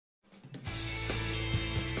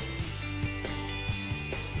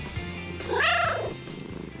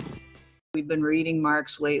we've been reading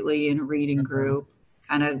Marx lately in a reading group.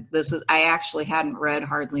 Kind of, I actually hadn't read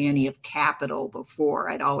hardly any of Capital before.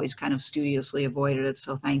 I'd always kind of studiously avoided it.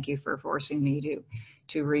 So thank you for forcing me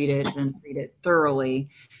to read it and read it thoroughly.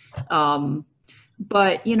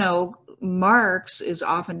 But, you know, Marx is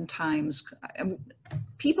oftentimes,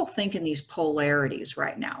 people think in these polarities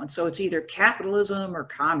right now. And so it's either capitalism or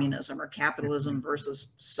communism, or capitalism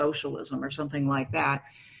versus socialism, or something like that.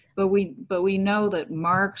 But we know that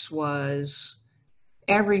Marx was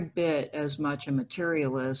every bit as much a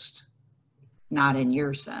materialist, not in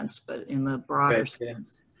your sense, but in the broader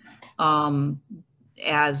sense,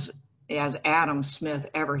 as Adam Smith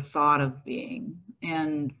ever thought of being.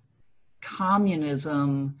 And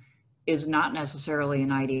communism is not necessarily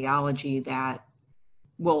an ideology that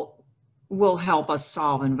will help us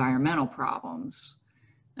solve environmental problems.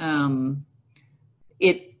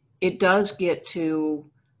 It does get to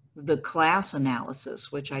the class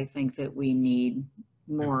analysis, which I think that we need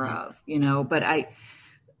more of, you know. But I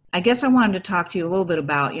guess I wanted to talk to you a little bit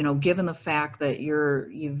about, you know, given the fact that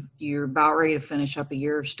you're about ready to finish up a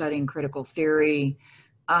year of studying critical theory,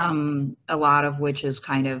 a lot of which is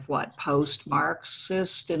kind of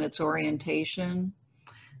post-Marxist in its orientation.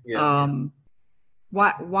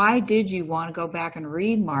 Why did you want to go back and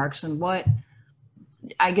read Marx, and what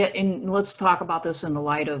let's talk about this in the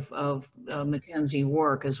light of McKenzie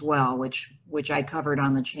Wark as well, which I covered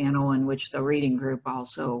on the channel, and which the reading group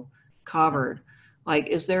also covered. Like,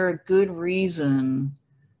 is there a good reason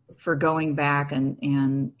for going back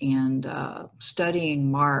and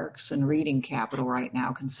studying Marx and reading Capital right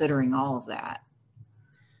now, considering all of that?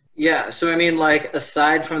 Yeah, so I mean, like,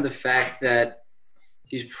 aside from the fact that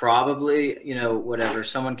he's probably, you know, whatever,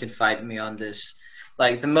 someone can fight me on this,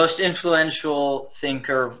 like the most influential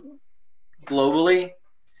thinker globally.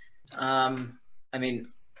 I mean,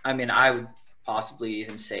 I would possibly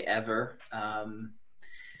even say ever. I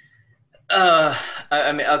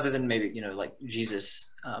mean, other than maybe, you know, like Jesus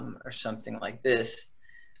or something like this,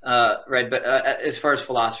 right? But as far as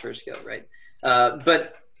philosophers go, right?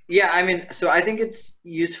 But yeah, I mean, so I think it's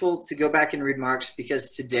useful to go back and read Marx,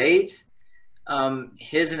 because to date,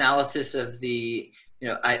 his analysis of the, you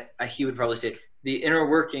know, he would probably say, the inner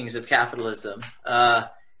workings of capitalism,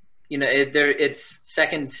 you know, it's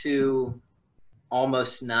second to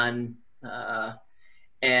almost none.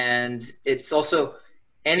 And it's also,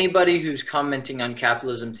 anybody who's commenting on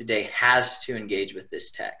capitalism today has to engage with this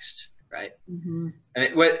text, right? Mm-hmm. I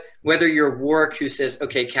mean, whether you're Wark, who says,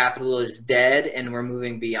 okay, capital is dead and we're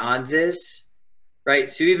moving beyond this, right?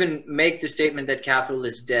 To even make the statement that capital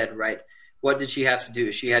is dead, right? What did she have to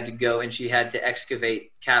do? She had to go and she had to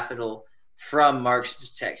excavate capital from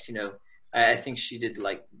Marx's text, you know. I think she did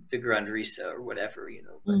like the Grundrisse or whatever, you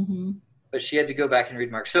know, but she had to go back and read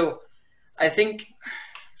Marx. So I think,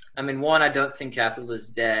 I mean, one, I don't think capital is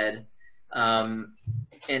dead. And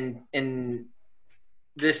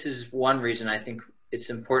this is one reason I think it's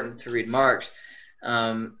important to read Marx.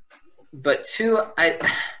 But two, I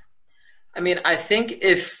mean, I think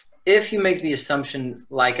if you make the assumption,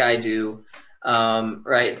 like I do,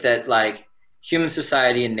 right, that like human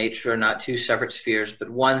society and nature are not two separate spheres, but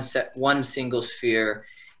one single sphere,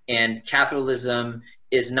 and capitalism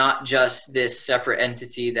is not just this separate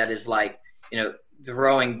entity that is like, you know,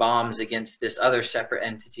 throwing bombs against this other separate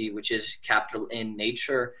entity, which is capital in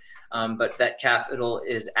nature, but that capital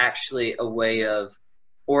is actually a way of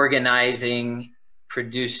organizing,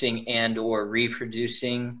 producing, and or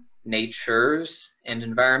reproducing natures and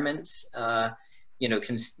environments. You know,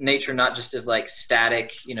 nature not just as like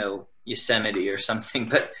static, you know, Yosemite or something,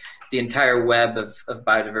 but the entire web of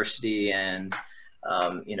biodiversity and,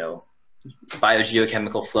 you know,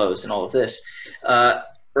 biogeochemical flows and all of this,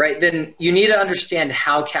 right? Then you need to understand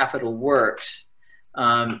how capital works,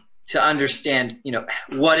 to understand, you know,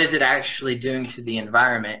 what is it actually doing to the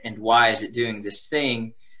environment and why is it doing this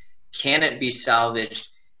thing? Can it be salvaged?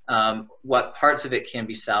 What parts of it can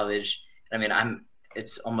be salvaged? I mean,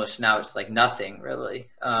 it's almost now it's like nothing really.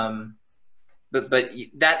 But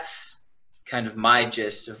that's kind of my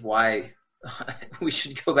gist of why we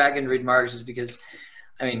should go back and read Marx, is because,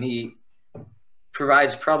 I mean, he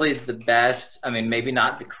provides probably the best, I mean, maybe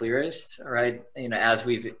not the clearest, right? You know, as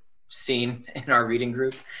we've seen in our reading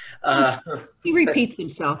group. He repeats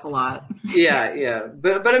himself a lot. Yeah.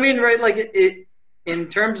 But I mean, right, like it in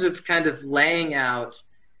terms of kind of laying out,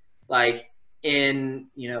 like in,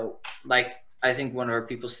 you know, like I think one of our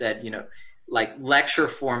people said, you know, like lecture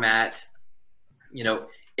format, you know,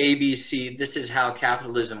 ABC, this is how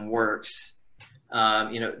capitalism works.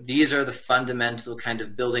 You know, these are the fundamental kind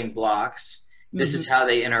of building blocks. This is how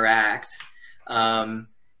they interact.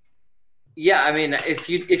 yeah, I mean, if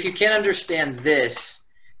you can't understand this,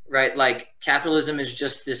 right, like capitalism is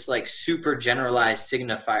just this like super generalized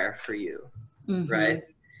signifier for you, Mm-hmm. right?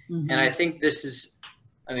 And I Mm-hmm. think this is,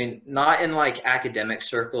 I mean, not in like academic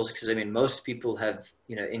circles, because I mean, most people have,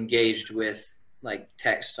 engaged with like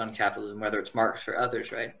texts on capitalism, whether it's Marx or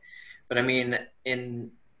others, right? But I mean,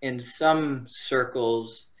 in some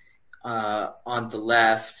circles on the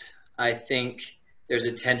left, I think there's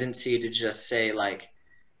a tendency to just say like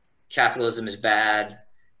capitalism is bad,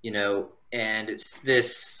 and it's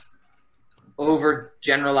this over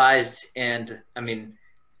generalized and, I mean,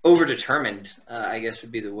 over determined, I guess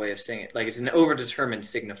would be the way of saying it. Like it's an over determined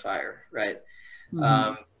signifier, right?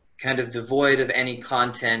 Mm-hmm. Kind of devoid of any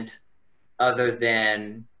content other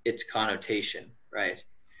than its connotation, right?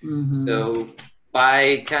 Mm-hmm. So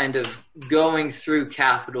by kind of going through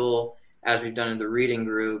Capital, as we've done in the reading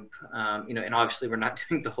group, and obviously we're not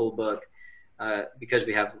doing the whole book because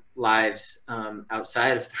we have lives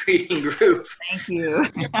outside of the reading group. Thank you.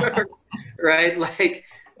 Right? Like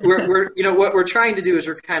we're what we're trying to do is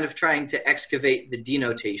we're kind of trying to excavate the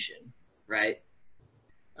denotation, right?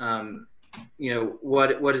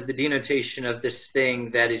 What is the denotation of this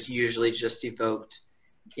thing that is usually just evoked,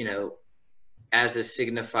 as a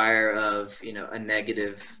signifier of, a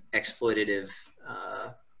negative exploitative,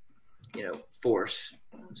 force.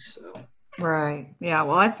 So. Right. Yeah.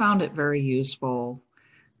 Well, I found it very useful.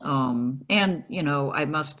 And, I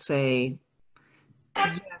must say,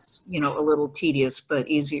 yes, a little tedious, but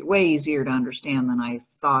way easier to understand than I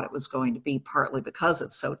thought it was going to be, partly because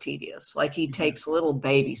it's so tedious. Like he takes little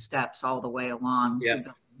baby steps all the way along Yeah.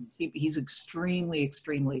 he's extremely,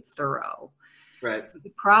 extremely thorough. Right. You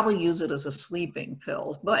could probably use it as a sleeping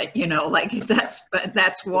pill, but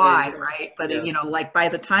that's why, right? But Yeah. like by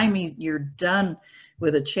the time you're done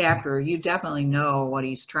with a chapter, you definitely know what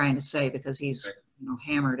he's trying to say because he's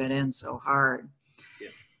hammered it in so hard. Yeah.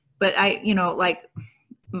 But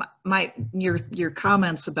like your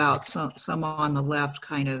comments about some on the left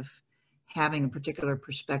kind of having a particular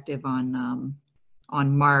perspective on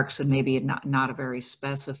Marx and maybe not a very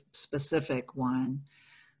specific one.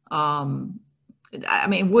 I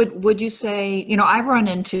mean, would you say, I've run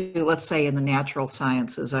into, let's say in the natural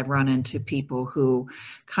sciences, I've run into people who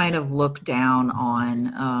kind of look down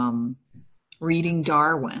on reading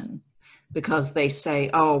Darwin because they say,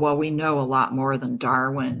 oh, well, we know a lot more than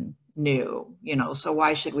Darwin knew, so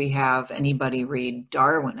why should we have anybody read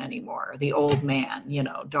Darwin anymore? The old man,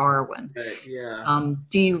 Darwin. Right. Yeah.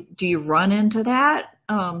 Do you run into that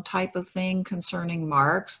type of thing concerning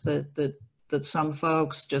Marx that some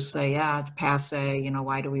folks just say, yeah, it's passe,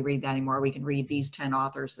 why do we read that anymore? We can read these 10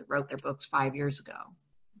 authors that wrote their books 5 years ago.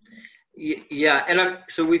 Yeah. And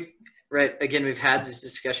we've had this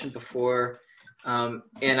discussion before. And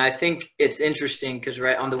I think it's interesting because,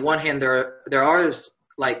 right, on the one hand, there are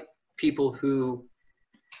like people who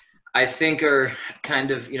I think are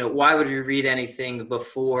kind of, why would we read anything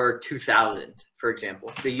before 2000, for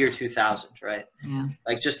example, the year 2000, right? Yeah.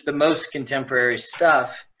 Like just the most contemporary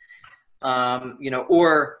stuff.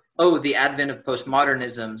 Or, the advent of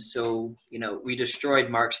postmodernism. So, we destroyed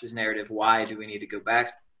Marx's narrative. Why do we need to go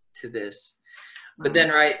back to this? But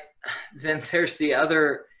then, then there's the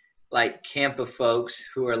other like camp of folks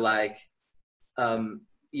who are like,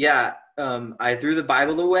 I threw the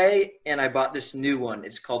Bible away and I bought this new one.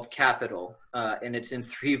 It's called Capital, and it's in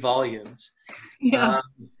 3 volumes. Yeah.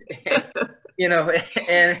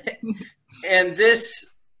 And this,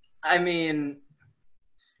 I mean,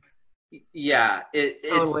 yeah, it's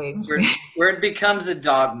totally. where it becomes a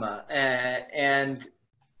dogma, and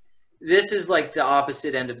this is like the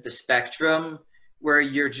opposite end of the spectrum, where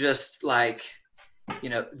you're just like,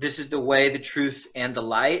 this is the way, the truth, and the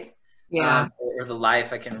light, or the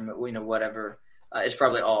life. I can remember, whatever. It's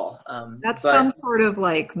probably all. That's some sort of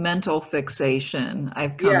like mental fixation,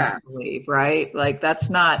 I've come to believe, right? Like that's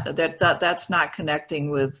not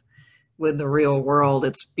connecting with the real world.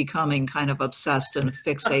 It's becoming kind of obsessed and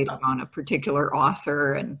fixated on a particular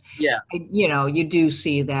author. And, you do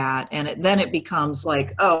see that. And then it becomes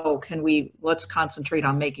like, oh, let's concentrate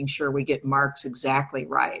on making sure we get Marx exactly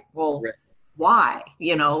right. Well, why?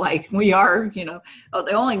 Like we are,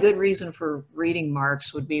 the only good reason for reading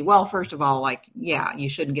Marx would be, well, first of all, like, you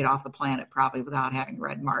shouldn't get off the planet probably without having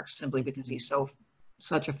read Marx, simply because he's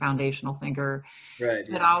such a foundational thinker,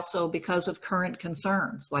 but also because of current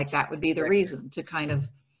concerns. Like that would be the reason to kind of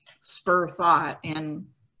spur thought. And,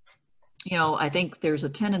 I think there's a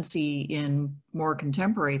tendency in more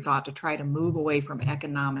contemporary thought to try to move away from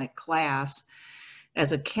economic class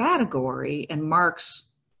as a category, and Marx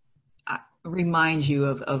reminds you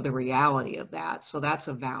of the reality of that. So that's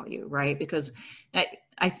a value, right? Because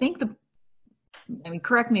I think I mean,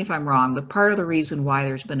 correct me if I'm wrong, but part of the reason why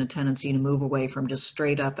there's been a tendency to move away from just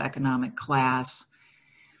straight up economic class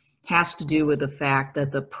has to do with the fact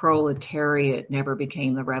that the proletariat never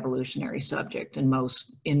became the revolutionary subject in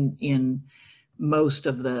most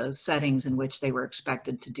of the settings in which they were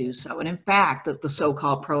expected to do so. And in fact, that the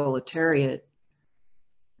so-called proletariat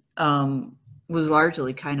was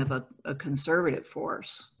largely kind of a conservative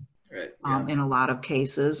force. Right. Yeah. In a lot of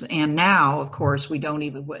cases. And now, of course, we don't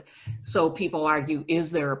even, so people argue,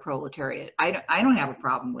 is there a proletariat? I don't have a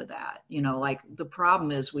problem with that. You know, like the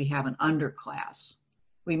problem is we have an underclass.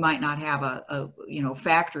 We might not have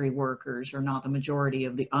factory workers are not the majority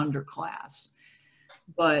of the underclass.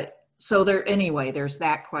 But so there's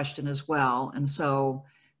that question as well. And so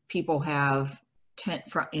people have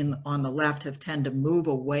on the left have tended to move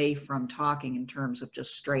away from talking in terms of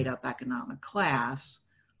just straight up economic class.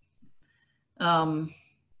 I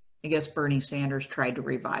guess Bernie Sanders tried to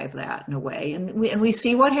revive that in a way, and we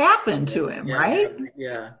see what happened to him, right?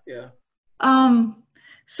 Yeah.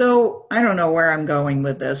 So I don't know where I'm going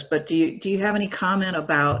with this, but do you have any comment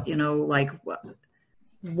about, like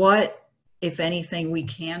what, if anything, we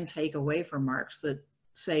can take away from Marx that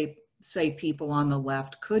say people on the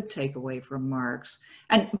left could take away from Marx?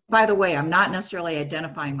 And by the way, I'm not necessarily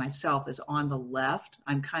identifying myself as on the left.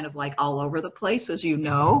 I'm kind of like all over the place, as you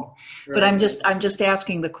know. Right. But I'm just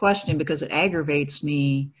asking the question because it aggravates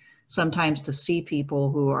me sometimes to see people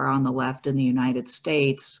who are on the left in the United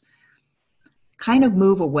States kind of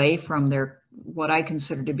move away from what I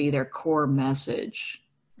consider to be their core message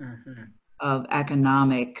of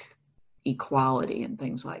economic equality and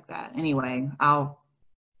things like that. Anyway,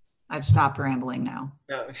 I've stopped rambling now.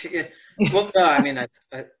 No, well, no, I mean,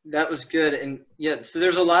 that was good. And yeah, so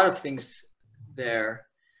there's a lot of things there.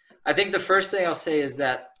 I think the first thing I'll say is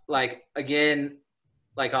that, like, again,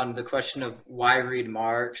 like on the question of why read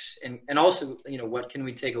Marx and also, what can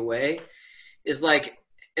we take away is like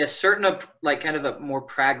a certain, like kind of a more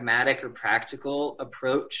pragmatic or practical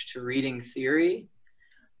approach to reading theory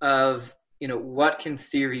of, what can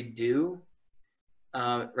theory do?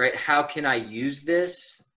 Right? How can I use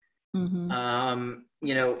this?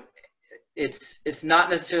 It's not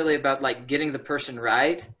necessarily about like getting the person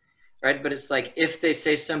right? But it's like if they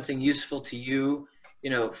say something useful to you,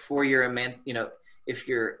 for your if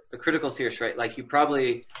you're a critical theorist, right? Like you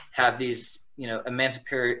probably have these,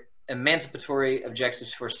 emancipatory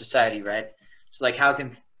objectives for society, right? So like how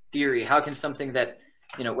can something that,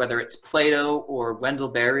 whether it's Plato or Wendell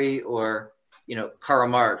Berry or, Karl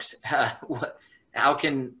Marx, how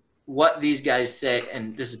can what these guys say,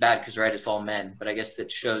 and this is bad because, right, it's all men, but I guess that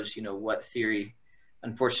shows, what theory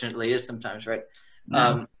unfortunately is sometimes, right?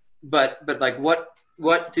 But like what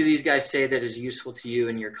do these guys say that is useful to you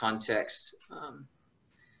in your context?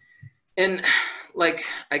 And like,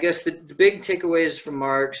 I guess the big takeaways from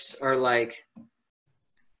Marx are like,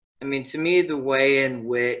 I mean, to me, the way in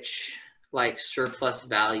which like surplus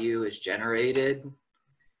value is generated,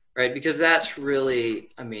 right? Because that's really,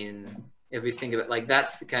 I mean, if we think of it, like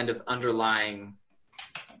that's the kind of underlying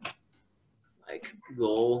like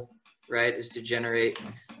goal, right? Is to generate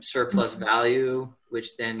surplus value,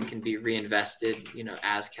 which then can be reinvested,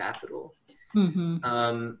 as capital.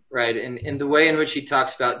 Right. And the way in which he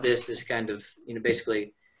talks about this is kind of,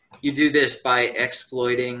 basically you do this by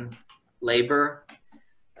exploiting labor.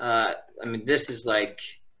 I mean, this is like,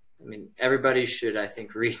 everybody should, I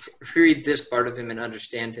think, read this part of him and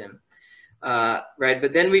understand him. Right.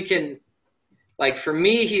 But then we can, like, for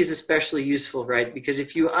me, he's especially useful, right? Because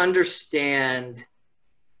if you understand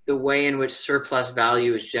the way in which surplus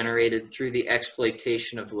value is generated through the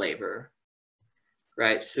exploitation of labor,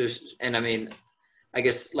 right? So, and I mean, I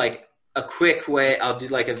guess like a quick way, I'll do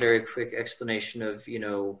like a very quick explanation of,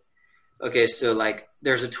 okay, so like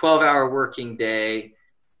there's a 12-hour working day,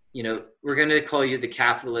 we're going to call you the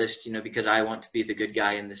capitalist, because I want to be the good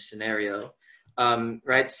guy in this scenario.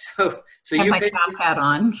 Right. So have you my top hat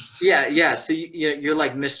on. Yeah. So you're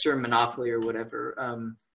like Mr. Monopoly or whatever,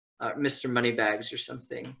 Mr. Moneybags or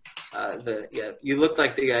something. You look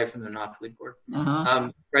like the guy from the Monopoly board.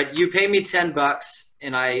 Right. You pay me $10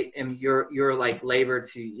 and I am your like labor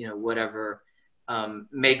to, whatever,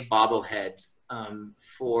 make bobbleheads,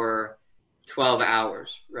 for 12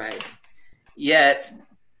 hours. Right. Yet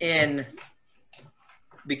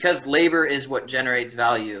because labor is what generates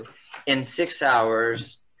value, in 6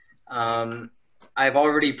 hours, I've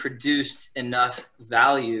already produced enough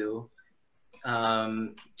value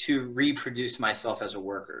to reproduce myself as a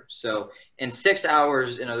worker. So in 6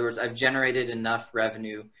 hours, in other words, I've generated enough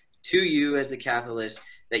revenue to you as a capitalist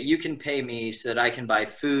that you can pay me so that I can buy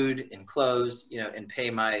food and clothes, and pay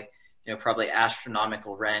my probably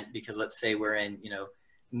astronomical rent because let's say we're in,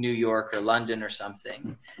 New York or London or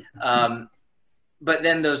something. But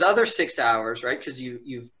then those other 6 hours, right? Because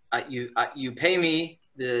you pay me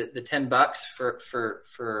the $10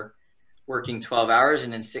 for working 12 hours,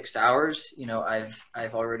 and in 6 hours,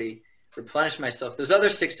 I've already replenished myself. Those other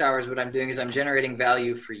 6 hours, what I'm doing is I'm generating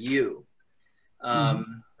value for you,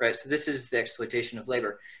 right? So this is the exploitation of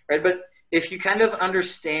labor, right? But if you kind of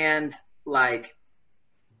understand like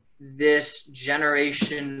this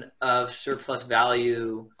generation of surplus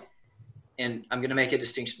value, and I'm going to make a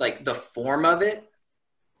distinction, like the form of it,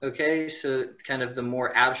 okay? So kind of the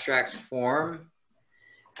more abstract form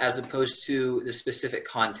as opposed to the specific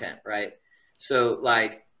content, right? So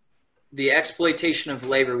like the exploitation of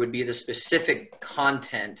labor would be the specific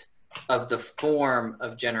content of the form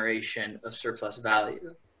of generation of surplus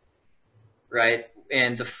value, right?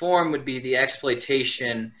 And the form would be the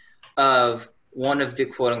exploitation of one of the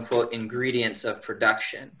quote unquote ingredients of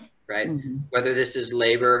production, right? Whether this is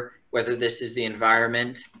labor, whether this is the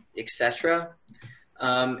environment, etc.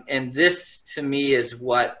 And this to me is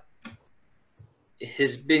what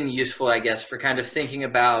has been useful, I guess, for kind of thinking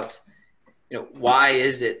about, why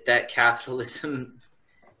is it that capitalism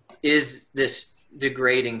is this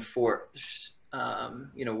degrading force?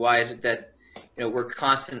 Why is it that, we're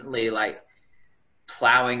constantly like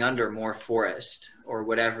plowing under more forest or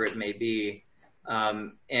whatever it may be?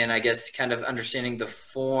 And I guess kind of understanding the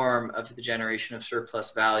form of the generation of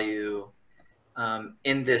surplus value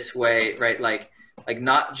in this way, right? Like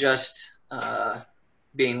not just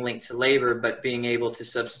being linked to labor, but being able to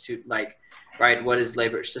substitute, like, right, what is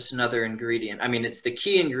labor? It's just another ingredient. I mean, it's the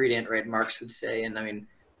key ingredient, right? Marx would say, and I mean,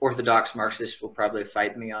 orthodox Marxists will probably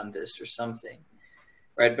fight me on this or something,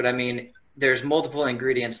 right? But I mean, there's multiple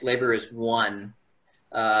ingredients. Labor is one.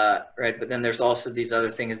 Right, but then there's also these other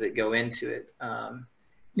things that go into it.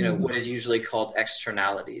 What is usually called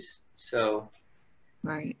externalities. So,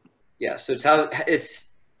 right, yeah. So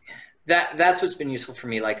that's what's been useful for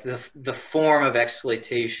me, like the form of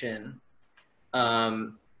exploitation,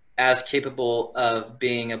 as capable of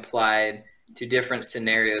being applied to different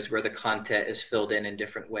scenarios where the content is filled in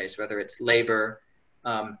different ways, whether it's labor,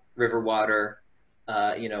 river water,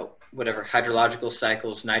 whatever, hydrological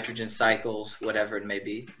cycles, nitrogen cycles, whatever it may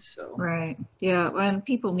be. So right, yeah, and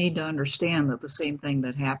people need to understand that the same thing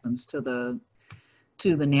that happens to the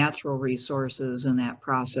natural resources in that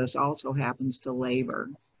process also happens to labor.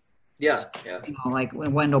 Yeah. Like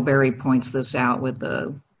when Wendell Berry points this out with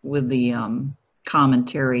the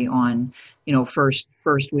commentary on, first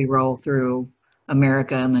we roll through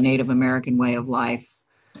America and the Native American way of life,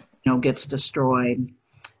 gets destroyed.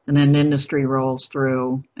 And then industry rolls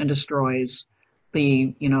through and destroys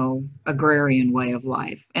the, agrarian way of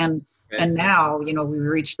life. And now, we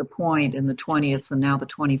reached the point in the 20th and now the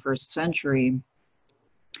 21st century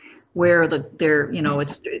where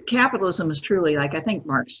it's capitalism is truly, like, I think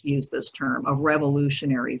Marx used this term, a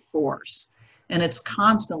revolutionary force. And it's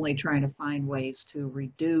constantly trying to find ways to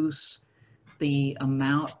reduce the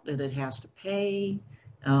amount that it has to pay,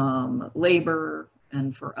 labor,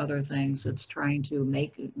 and for other things. It's trying to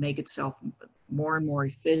make itself more and more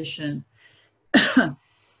efficient.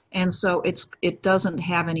 And so it doesn't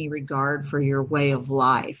have any regard for your way of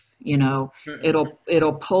life.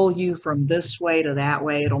 It'll pull you from this way to that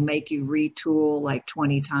way. It'll make you retool like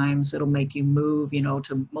 20 times. It'll make you move,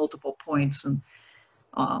 to multiple points and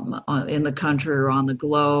in the country or on the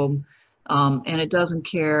globe. And it doesn't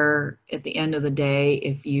care at the end of the day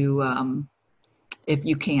if you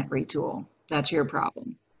can't retool. That's your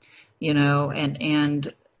problem,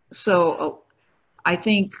 and so I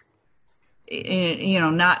think,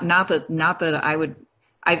 not that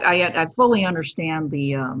I fully understand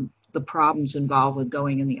the problems involved with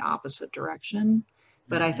going in the opposite direction,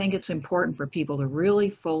 but I think it's important for people to really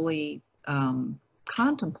fully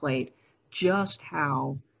contemplate just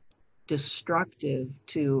how destructive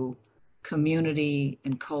to community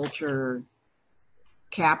and culture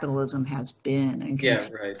capitalism has been and yeah,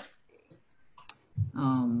 right.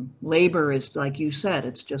 Labor is, like you said,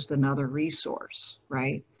 it's just another resource,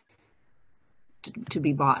 right? To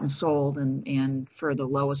be bought and sold and for the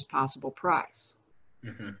lowest possible price.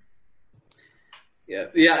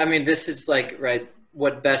 Yeah. I mean, this is like, right,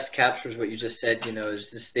 what best captures what you just said,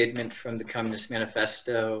 is the statement from the Communist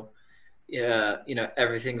Manifesto. Yeah,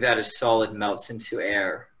 everything that is solid melts into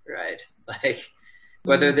air, right? Like,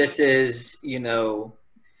 whether this is,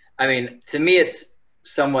 I mean, to me, it's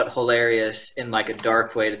somewhat hilarious in like a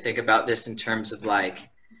dark way to think about this in terms of like,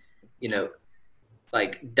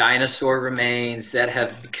 like dinosaur remains that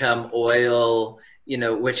have become oil,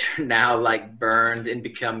 which are now like burned and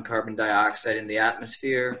become carbon dioxide in the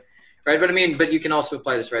atmosphere, right? But I mean, but you can also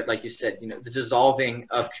apply this, right? Like you said, you know, the dissolving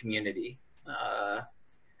of community.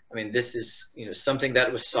 I mean, this is, you know, something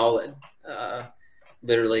that was solid,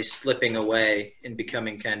 literally slipping away and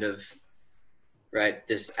becoming kind of, right,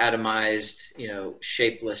 this atomized, you know,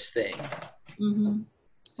 shapeless thing. Mm-hmm.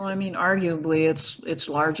 Well, I mean, arguably, it's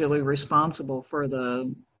largely responsible for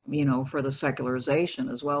the, you know, for the secularization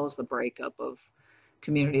as well as the breakup of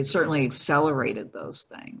community. It certainly accelerated those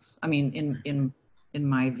things. I mean, in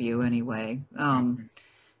my view, anyway.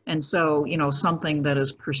 And so, you know, something that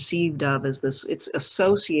is perceived of as this, it's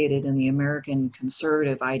associated in the American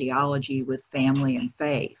conservative ideology with family and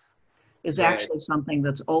faith, is actually something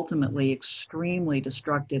that's ultimately extremely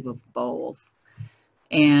destructive of both.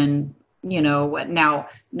 And you know, now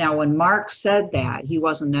when Marx said that, he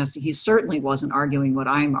wasn't necessarily, he certainly wasn't arguing what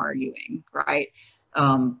I'm arguing, right?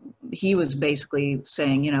 He was basically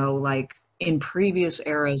saying, you know, like in previous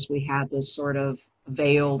eras we had this sort of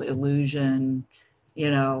veiled illusion,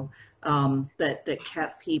 you know, that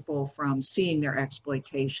kept people from seeing their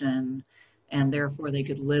exploitation, and therefore they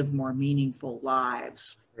could live more meaningful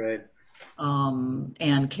lives. Right.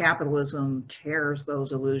 And capitalism tears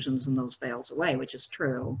those illusions and those veils away, which is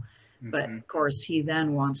true. But of course, he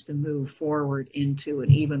then wants to move forward into an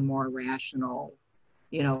even more rational,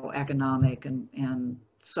 you know, economic and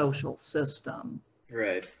social system.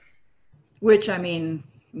 Right. Which, I mean,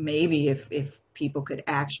 maybe if people could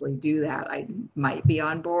actually do that, I might be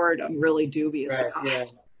on board. I'm really dubious about it.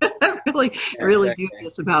 I'm really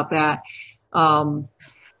dubious about that.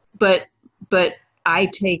 But I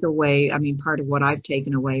take away, I mean, part of what I've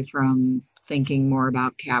taken away from thinking more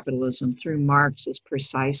about capitalism through Marx is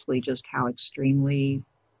precisely just how extremely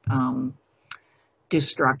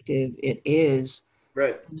destructive it is.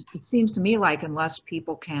 Right. It seems to me like unless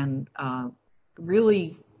people can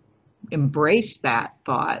really embrace that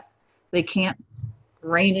thought, they can't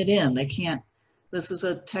rein it in. They can't. This is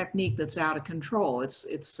a technique that's out of control. It's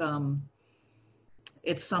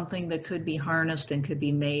something that could be harnessed and could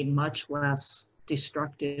be made much less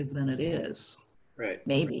destructive than it is. Right.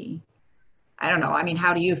 Maybe. I don't know. I mean,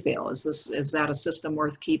 how do you feel? Is that a system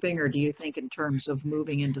worth keeping, or do you think in terms of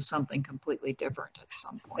moving into something completely different at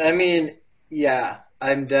some point? I mean, yeah,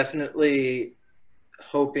 I'm definitely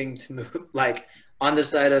hoping to move like on the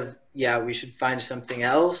side of, yeah, we should find something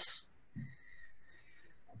else.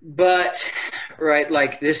 But right,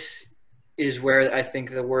 like this is where I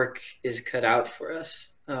think the work is cut out for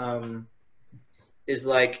us. Is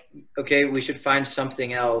like, okay, we should find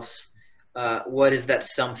something else. What is that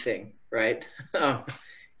something, right?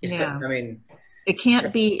 Yeah. I mean, it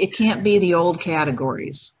can't be the old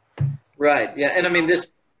categories. Right. Yeah. And I mean,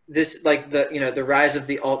 this like the, you know, the rise of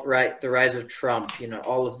the alt-right, the rise of Trump, you know,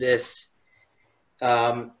 all of this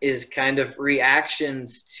is kind of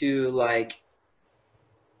reactions to like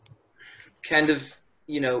kind of,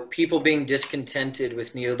 you know, people being discontented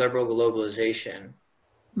with neoliberal globalization.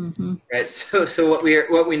 Mm-hmm. Right. So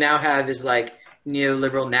what we now have is like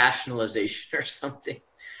neoliberal nationalization or something.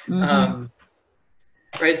 Mm-hmm.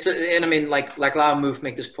 Right. So, and I mean, like Slavoj Mouffe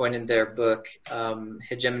make this point in their book,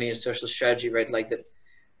 Hegemony and Social Strategy, right? Like that,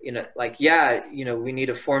 you know, like, yeah, you know, we need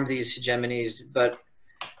to form these hegemonies, but,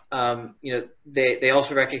 you know, they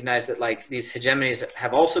also recognize that like these hegemonies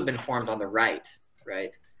have also been formed on the right,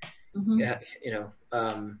 right? Mm-hmm. Yeah. You know,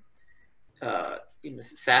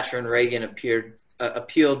 Thatcher and Reagan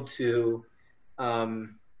appealed to, I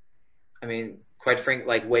mean, quite frankly,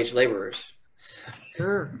 like wage laborers.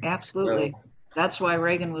 Sure, absolutely. So, that's why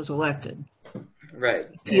Reagan was elected. Right.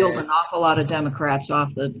 He peeled an awful lot of Democrats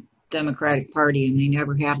off the Democratic Party, and they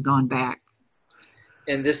never have gone back.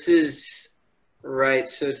 And this is right.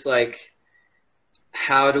 So it's like,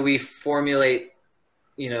 how do we formulate,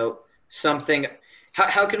 you know, something?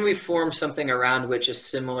 How can we form something around which a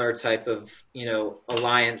similar type of, you know,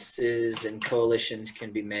 alliances and coalitions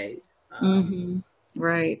can be made?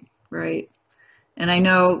 Right. And I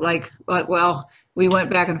know, like, well, we went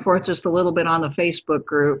back and forth just a little bit on the Facebook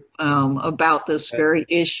group about this very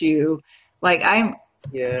issue. Like, I'm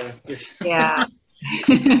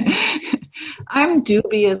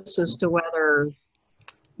dubious as to whether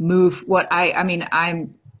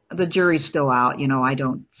the jury's still out. You know, I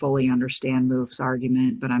don't fully understand Mouffe's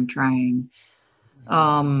argument, but I'm trying.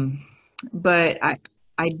 But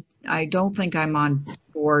I don't think I'm on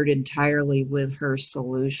board entirely with her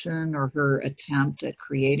solution or her attempt at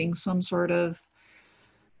creating some sort of,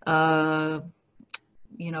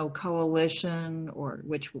 you know, coalition, or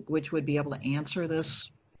which would be able to answer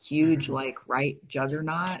this huge, like, right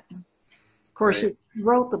juggernaut. Of course, He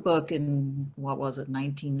wrote the book in, what was it,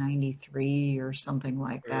 1993 or something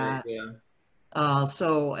like that. Yeah.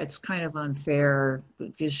 So it's kind of unfair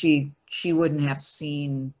because she wouldn't have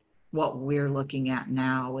seen what we're looking at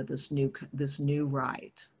now with this new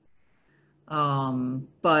right.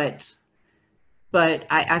 But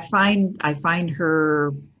I find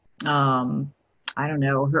her, I don't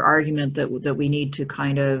know, her argument that we need to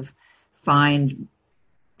kind of find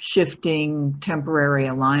shifting temporary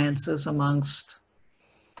alliances amongst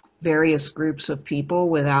various groups of people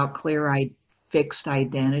without clear fixed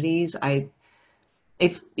identities.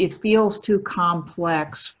 It feels too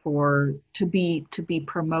complex to be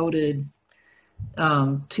promoted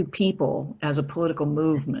to people as a political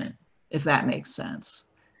movement, if that makes sense.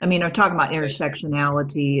 I mean, I'm talking about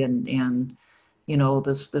intersectionality and you know,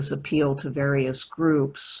 this appeal to various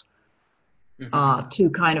groups to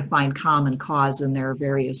kind of find common cause in their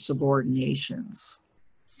various subordinations.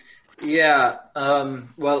 Yeah.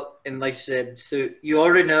 Well, and like you said, so you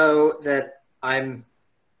already know that I'm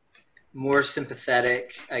more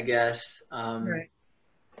sympathetic, I guess, Right.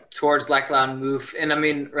 towards Lachlan Mouffe. And I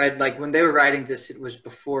mean, right, like when they were writing this, it was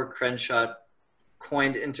before Crenshaw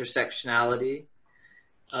coined intersectionality.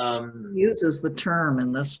 He uses the term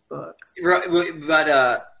in this book. Right,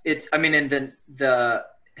 but it's, I mean, in the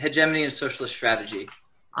hegemony and socialist strategy.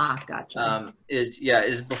 Gotcha.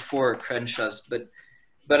 Is before Crenshaw's, but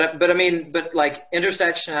I mean, but like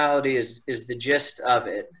intersectionality is the gist of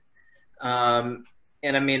it.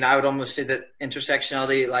 And I mean, I would almost say that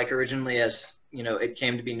intersectionality, like originally as, you know, it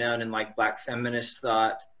came to be known in like Black feminist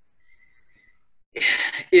thought,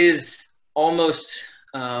 is almost,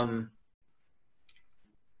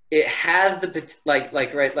 it has the,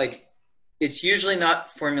 right, like it's usually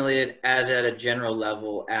not formulated as at a general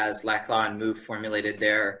level as Laclau and Mouffe formulated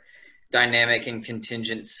their dynamic and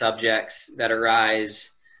contingent subjects that arise,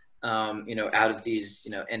 you know, out of these,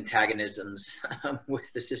 you know, antagonisms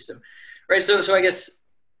with the system. Right, so I guess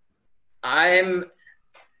I'm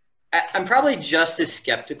probably just as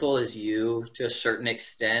skeptical as you to a certain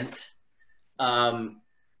extent,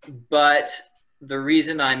 but the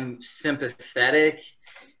reason I'm sympathetic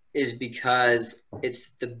is because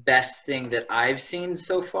it's the best thing that I've seen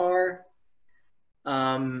so far,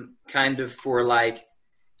 kind of for like,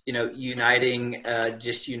 you know, uniting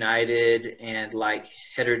disunited and like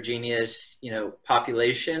heterogeneous, you know,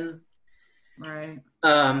 population. Right.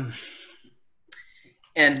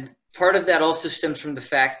 And part of that also stems from the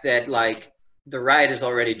fact that like the right is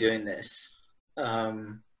already doing this.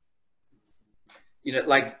 You know,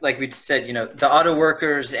 like we said, you know, the auto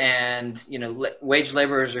workers and, you know, wage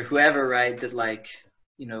laborers or whoever, right, that like,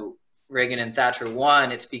 you know, Reagan and Thatcher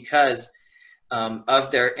won, it's because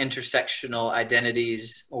of their intersectional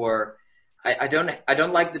identities, or I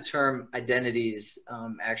don't like the term identities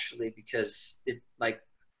actually, because it like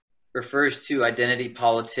refers to identity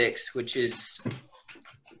politics, which is,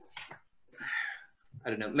 I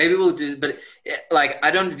don't know, maybe we'll do, but like I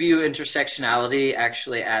don't view intersectionality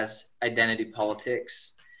actually as identity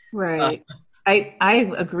politics. Right.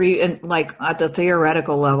 I agree. And like at the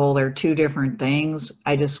theoretical level, they're two different things.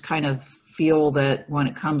 I just kind of feel that when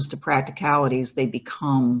it comes to practicalities, they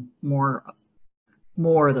become more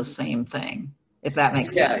the same thing, if that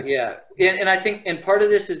makes sense. Yeah. And I think, and part of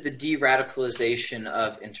this is the de-radicalization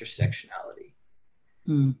of intersectionality.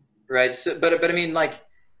 Right. So, but I mean, like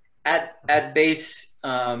at base,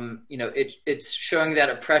 you know, it's showing that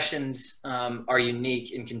oppressions are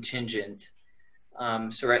unique and contingent.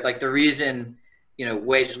 So, right, like the reason, you know,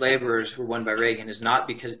 wage laborers were won by Reagan is not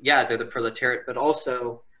because, yeah, they're the proletariat, but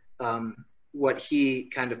also what he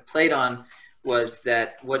kind of played on was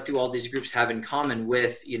that what do all these groups have in common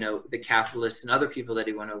with, you know, the capitalists and other people that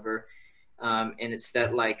he went over. And it's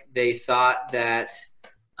that like they thought that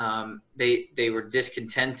they were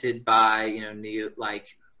discontented by, you know, like,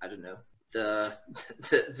 I don't know, the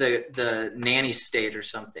nanny state or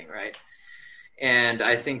something, right? And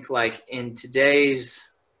I think like in today's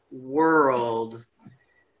world,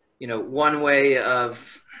 you know, one way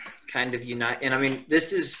of kind of unite, and I mean,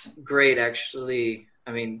 this is great actually,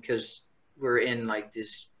 I mean, because we're in like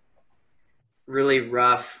this really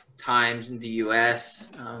rough times in the US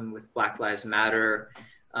with Black Lives Matter.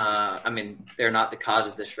 I mean, they're not the cause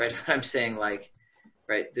of this, right? But I'm saying like,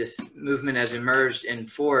 right, this movement has emerged in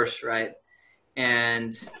force, right?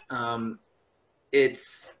 And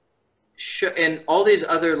and all these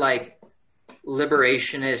other like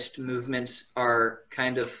liberationist movements are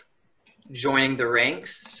kind of joining the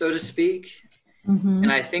ranks, so to speak. Mm-hmm.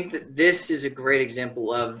 And I think that this is a great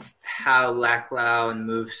example of how Laclau and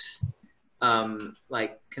Mouffe's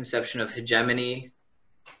like conception of hegemony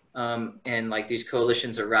and like these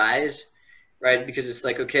coalitions arise, right? Because it's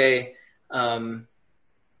like, okay, you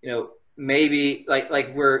know, maybe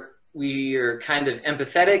like we're we are kind of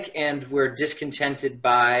empathetic and we're discontented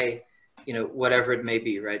by, whatever it may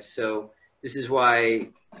be, right? So this is why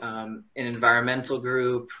an environmental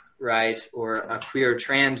group, right, or a queer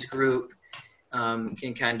trans group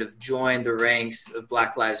can kind of join the ranks of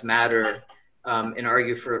Black Lives Matter and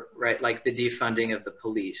argue for, right, like the defunding of the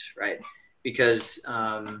police, right? Because,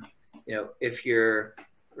 if you're,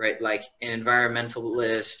 right, like an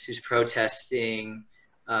environmentalist who's protesting,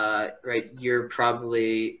 right, you're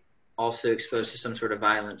probably also exposed to some sort of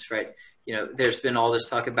violence, right? There's been all this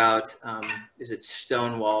talk about, is it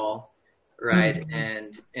Stonewall, right?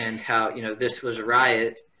 Mm-hmm. And how, this was a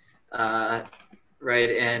riot, right?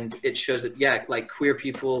 And it shows that, yeah, like queer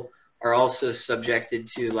people are also subjected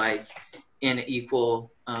to like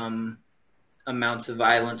unequal amounts of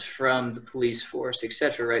violence from the police force,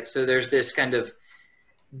 etc., right? So there's this kind of,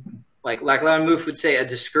 like Slavoj Mouffe would say, a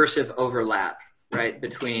discursive overlap, right,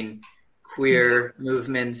 between queer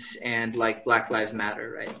movements and like Black Lives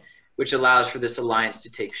Matter, right, which allows for this alliance to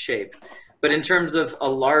take shape. But in terms of a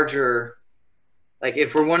larger, like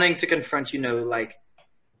if we're wanting to confront, like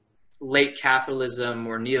late capitalism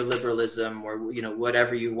or neoliberalism or,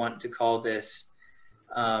 whatever you want to call this,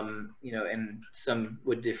 and some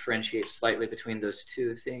would differentiate slightly between those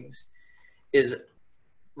two things, is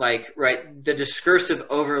like, right, the discursive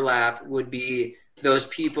overlap would be those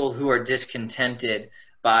people who are discontented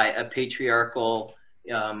by a patriarchal,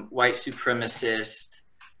 white supremacist,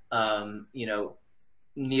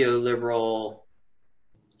 neoliberal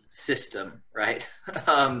system, right?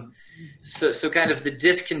 So kind of the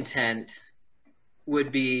discontent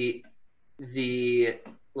would be the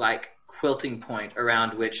like quilting point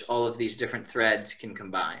around which all of these different threads can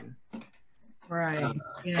combine. Right.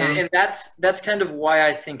 Yeah. And that's kind of why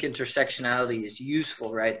I think intersectionality is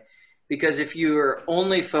useful, right? Because if you're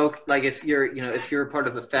only if you're a part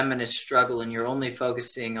of a feminist struggle and you're only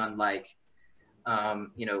focusing on like,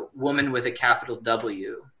 woman with a capital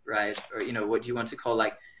W, right? Or, what you want to call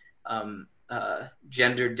like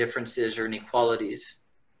gender differences or inequalities,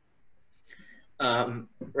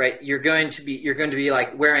 right? You're going to be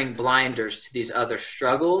like wearing blinders to these other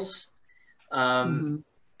struggles,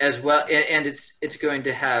 as well, and it's going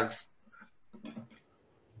to have,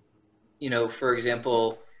 for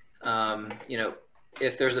example,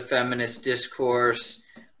 if there's a feminist discourse,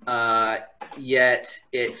 yet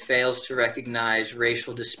it fails to recognize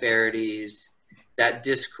racial disparities, that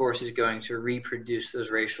discourse is going to reproduce those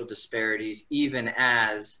racial disparities, even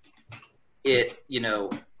as it,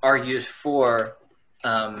 argues for,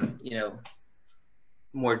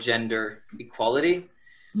 more gender equality.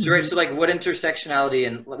 So, right, so like what intersectionality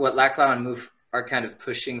and what Laclau and Mouffe are kind of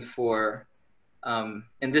pushing for, and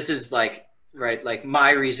this is like, right, like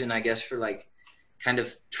my reason, I guess, for like kind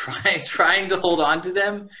of trying to hold on to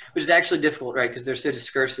them, which is actually difficult, right, because they're so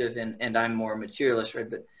discursive and I'm more materialist, right,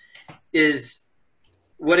 but is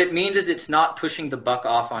what it means is it's not pushing the buck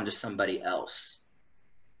off onto somebody else.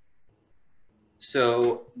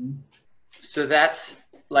 So that's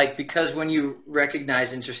like, because when you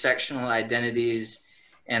recognize intersectional identities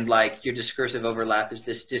and like your discursive overlap is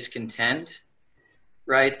this discontent,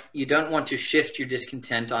 right? You don't want to shift your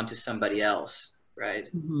discontent onto somebody else, right?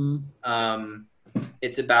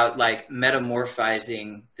 It's about like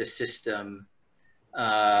metamorphizing the system,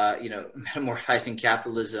 metamorphizing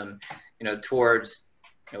capitalism, towards,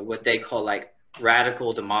 what they call like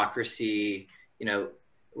radical democracy,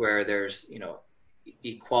 where there's,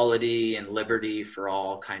 equality and liberty for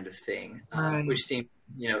all kind of thing, right. Which seems,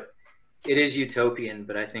 it is utopian,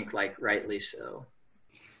 but I think like rightly so.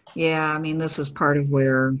 Yeah, I mean, this is part of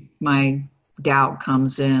where my doubt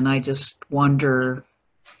comes in. I just wonder,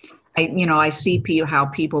 I see how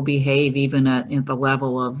people behave even at the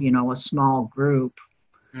level of, a small group.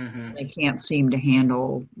 They can't seem to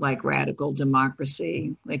handle like radical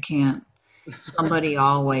democracy. They can't. Somebody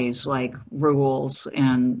always like rules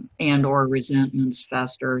and or resentments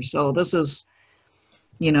fester. So this is,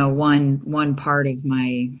 one part of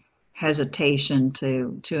my hesitation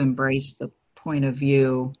to embrace the point of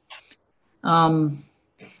view. And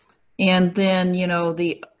then,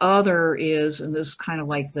 the other is, and this kind of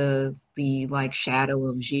like the like shadow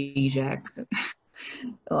of Zizek,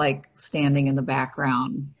 like standing in the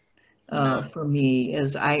background for me,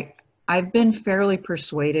 is I've been fairly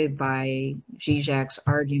persuaded by Zizek's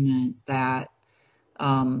argument that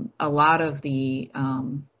a lot of the,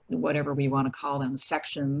 whatever we want to call them,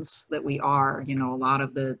 sections that we are, a lot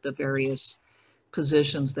of the various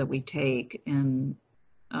positions that we take in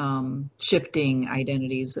shifting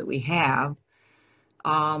identities that we have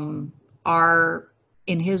are,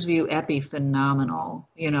 in his view, epiphenomenal.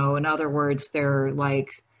 In other words, they're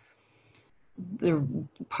like, the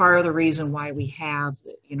part of the reason why we have,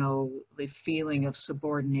 you know, the feeling of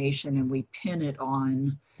subordination and we pin it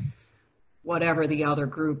on whatever the other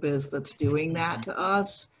group is that's doing that to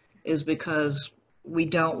us is because we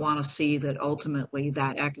don't want to see that ultimately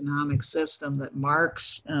that economic system that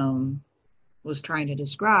Marx was trying to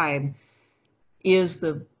describe is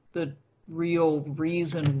the real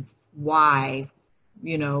reason why,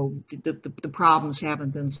 you know, the problems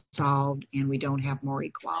haven't been solved and we don't have more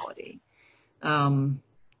equality.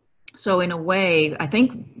 So in a way, I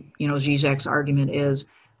think, you know, Zizek's argument is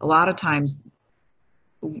a lot of times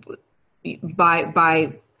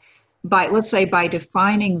by let's say by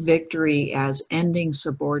defining victory as ending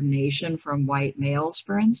subordination from white males,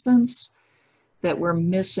 for instance, that we're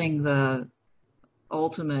missing the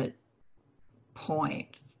ultimate point.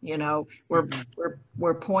 You know,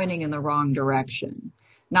 we're pointing in the wrong direction.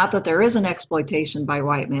 Not that there isn't exploitation by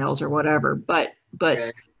white males or whatever, but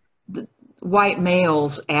Right. the white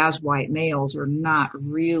males as white males are not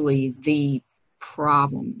really the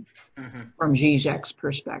problem from Zizek's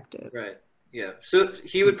perspective. Right. Yeah. So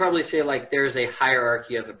he would probably say like there's a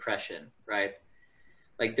hierarchy of oppression, right?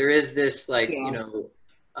 Like there is this like, you Yes. know,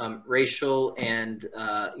 racial and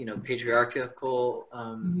you know, patriarchal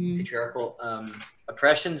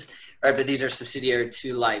oppressions, right? But these are subsidiary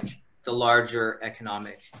to like the larger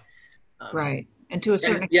economic. Right. And to a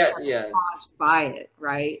certain yeah, extent caused by it,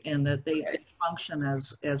 right? And that they Right. function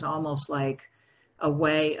as almost like a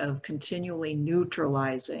way of continually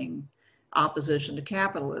neutralizing opposition to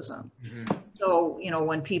capitalism. So, you know,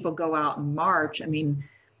 when people go out and march, I mean,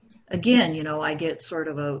 again, you know, I get sort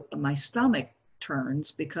of my stomach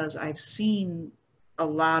turns because I've seen a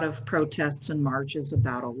lot of protests and marches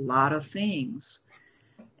about a lot of things.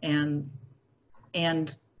 And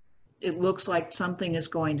it looks like something is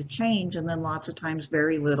going to change, and then lots of times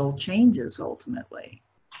very little changes ultimately.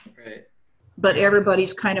 Right. But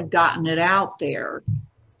everybody's kind of gotten it out there.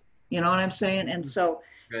 You know what I'm saying? And so,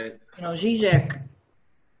 Right. you know, Zizek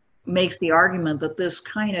makes the argument that this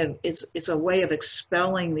kind of it's a way of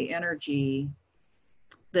expelling the energy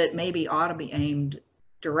that maybe ought to be aimed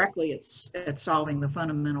directly at solving the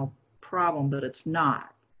fundamental problem, but it's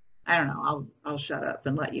not. I don't know. I'll shut up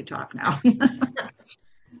and let you talk now.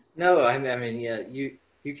 No, I mean, yeah, you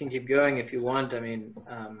can keep going if you want. I mean,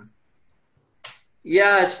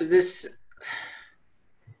 yeah. So this,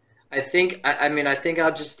 I think, I mean, I think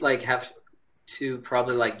I'll just like have to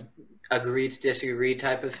probably like agree to disagree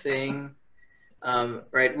type of thing.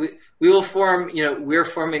 Right. We will form, you know, we're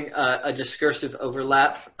forming a discursive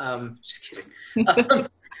overlap. Just kidding.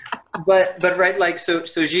 But right, like so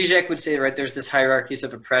Zizek would say, right, there's this hierarchies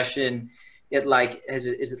of oppression. It like is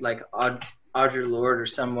it like Audre Lorde or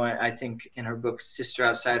someone, I think in her book Sister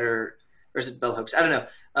Outsider, or is it Bell Hooks? I don't know.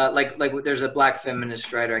 Like there's a black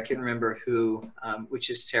feminist writer, I can't remember who, which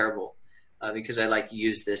is terrible, because I like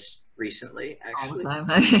used this recently actually. All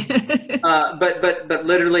the time. But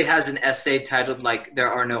literally has an essay titled like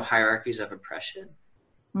 "There Are No Hierarchies of Oppression."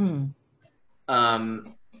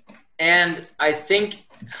 And I think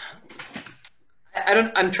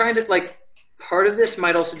I'm trying to like, part of this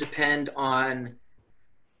might also depend on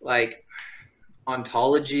like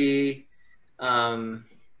ontology, right?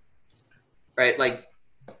 Like,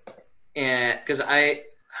 and because like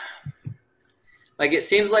it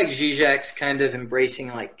seems like Zizek's kind of embracing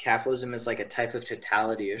like capitalism as like a type of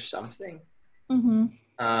totality or something,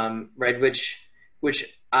 right? Which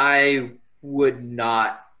I would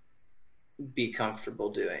not be comfortable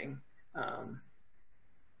doing.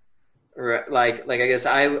 Right, like I guess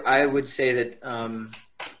I would say that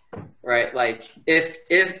right, like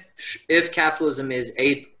if capitalism is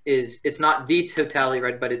it's not the totality,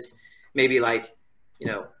 right, but it's maybe like, you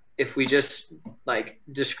know, if we just like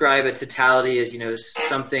describe a totality as, you know,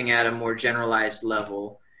 something at a more generalized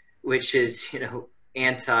level, which is, you know,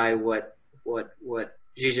 anti what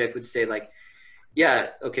Zizek would say, like, yeah,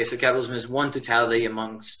 okay, so capitalism is one totality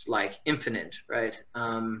amongst like infinite, right?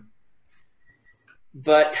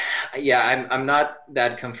 But yeah, I'm not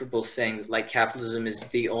that comfortable saying that like capitalism is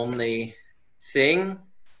the only thing,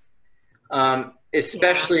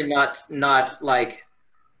 especially not like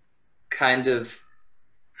kind of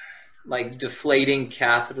like deflating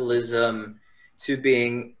capitalism to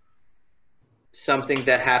being something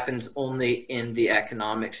that happens only in the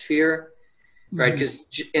economic sphere, right? Because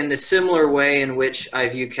in the similar way in which I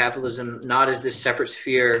view capitalism not as this separate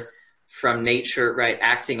sphere from nature, right,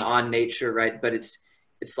 acting on nature, right, but it's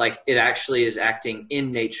like it actually is acting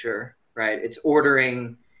in nature, right? It's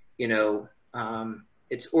ordering, you know,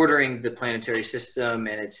 it's ordering the planetary system,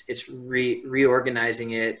 and it's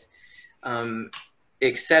reorganizing it,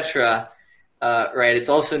 etc. right, it's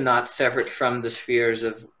also not separate from the spheres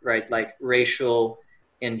of, right, like racial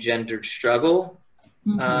and gendered struggle,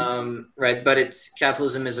 right, but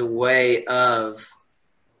capitalism is a way of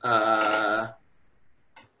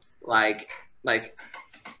like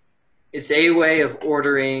it's a way of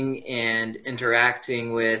ordering and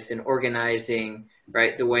interacting with and organizing,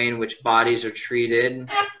 right, the way in which bodies are treated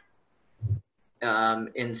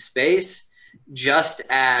in space, just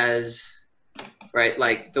as, right,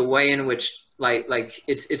 like the way in which like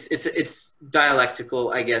it's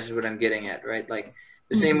dialectical, I guess is what I'm getting at, right? Like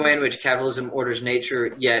the same way in which capitalism orders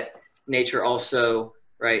nature, yet nature also,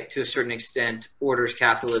 right, to a certain extent orders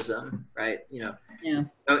capitalism, right? You know, Yeah.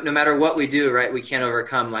 no matter what we do, right, we can't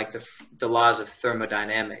overcome like the laws of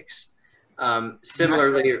thermodynamics.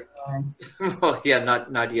 Similarly, well, yeah,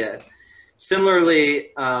 not yet.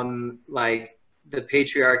 Similarly, like the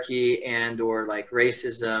patriarchy and or like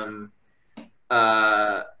racism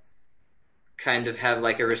kind of have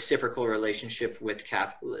like a reciprocal relationship with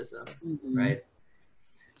capitalism, right?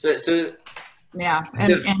 So yeah,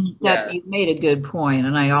 and that you made a good point,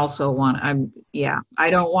 and I also I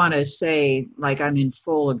don't want to say like I'm in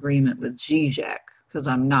full agreement with Zizek, because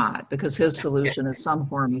I'm not, because his solution is some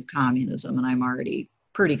form of communism, and I'm already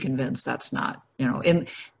pretty convinced that's not, you know, in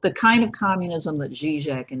the kind of communism that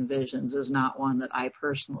Zizek envisions is not one that I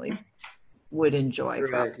personally would enjoy.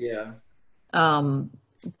 Right, yeah.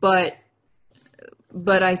 But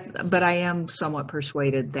I am somewhat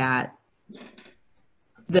persuaded that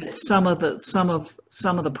some of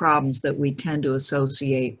the problems that we tend to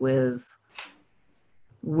associate with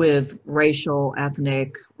racial,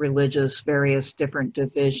 ethnic, religious, various different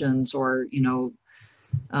divisions or, you know,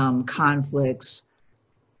 conflicts,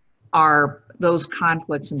 those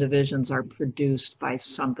conflicts and divisions are produced by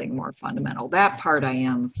something more fundamental. That part I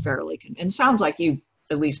am fairly convinced. And sounds like you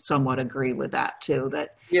at least somewhat agree with that too.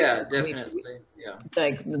 That yeah, definitely, yeah.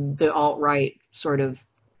 Like the alt-right sort of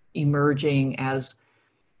emerging as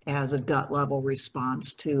a gut level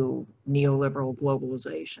response to neoliberal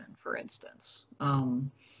globalization, for instance. I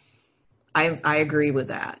agree with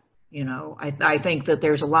that. You know, I think that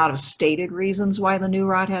there's a lot of stated reasons why the new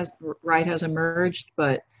right has emerged,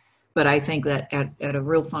 but I think that at a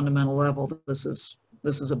real fundamental level, this is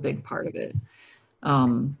a big part of it.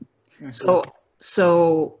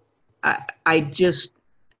 So I just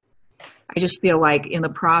feel like in the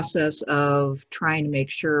process of trying to make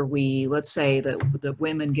sure let's say that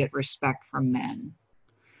women get respect from men,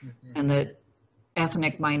 and that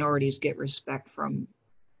ethnic minorities get respect from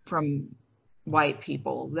white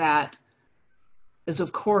people, that is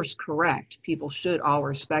of course correct. People should all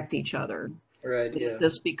respect each other. Right, yeah.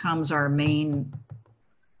 This becomes our main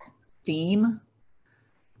theme.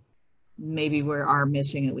 Maybe we are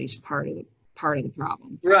missing at least part of the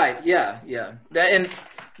problem. Right, yeah. And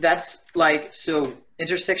that's like, so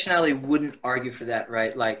intersectionality wouldn't argue for that,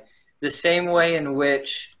 right? Like the same way in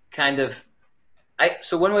which kind of,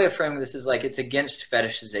 so one way of framing this is like it's against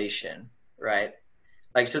fetishization, right?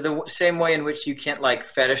 Like, so the same way in which you can't like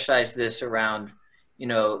fetishize this around, you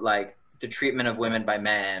know, like the treatment of women by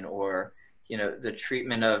men, or, you know, the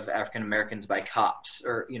treatment of African Americans by cops,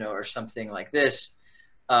 or, you know, or something like this.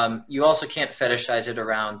 You also can't fetishize it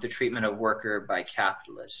around the treatment of worker by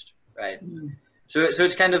capitalist, right? So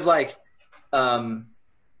it's kind of like, I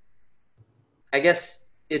guess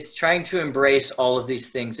it's trying to embrace all of these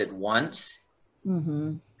things at once,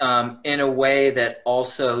 in a way that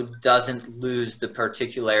also doesn't lose the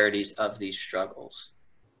particularities of these struggles.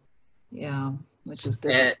 Yeah, which is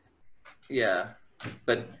different. Yeah,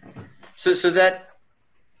 but so that,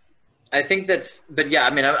 I think that's, but yeah, I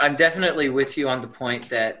mean, I'm definitely with you on the point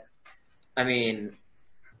that, I mean,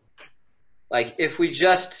 like if we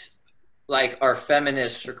just like are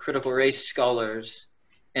feminists or critical race scholars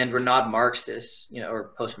and we're not Marxists, you know,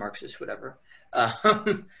 or post-Marxists, whatever,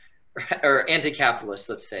 or anti-capitalist,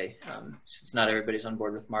 let's say, since not everybody's on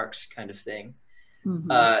board with Marx kind of thing. You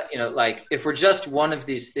know, like if we're just one of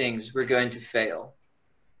these things, we're going to fail.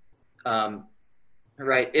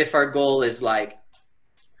 Right? If our goal is like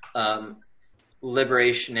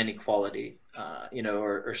liberation and equality, you know,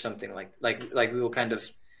 or something like we will kind of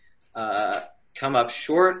come up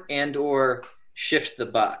short and or shift the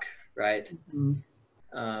buck, right?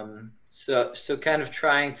 So kind of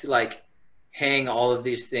trying to like hang all of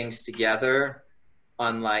these things together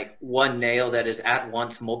on like one nail that is at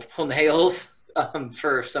once multiple nails,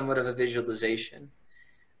 for somewhat of a visualization,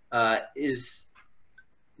 is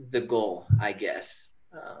the goal, I guess.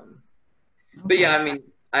 But yeah, I mean,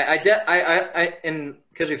 I and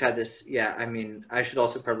because we've had this, yeah, I mean, I should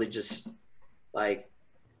also probably just like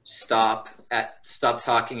stop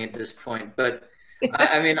talking at this point. But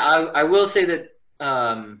I mean, I will say that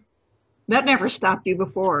That never stopped you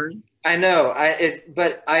before. I know,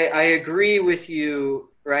 but I agree with you,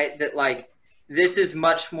 right? That like this is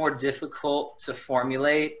much more difficult to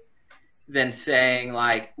formulate than saying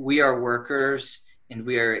like we are workers and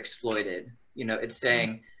we are exploited. You know, it's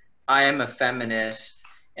saying I am a feminist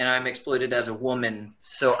and I'm exploited as a woman,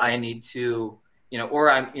 so I need to, you know, or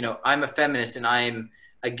I'm a feminist and I'm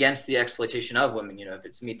against the exploitation of women. You know, if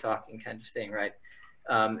it's me talking kind of thing, right?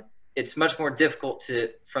 It's much more difficult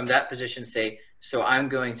to, from that position, say, so I'm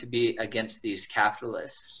going to be against these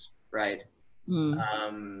capitalists, right?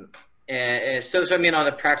 And so I mean, on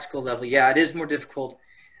a practical level, yeah, it is more difficult.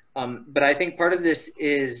 But I think part of this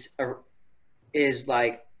is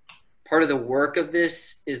like part of the work of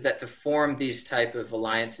this is that to form these type of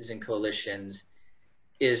alliances and coalitions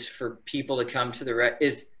is for people to come to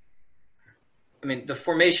the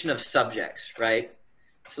formation of subjects, right?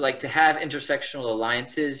 So like to have intersectional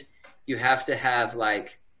alliances, you have to have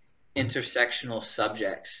like intersectional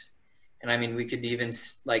subjects. And I mean, we could even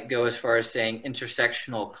like go as far as saying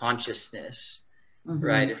intersectional consciousness,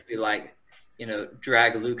 right? If we like, you know,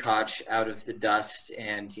 drag Lukács out of the dust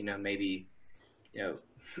and, you know, maybe, you know,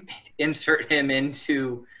 insert him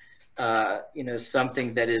into, you know,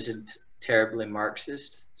 something that isn't terribly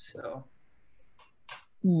Marxist. So,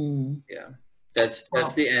 yeah, that's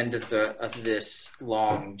the end of this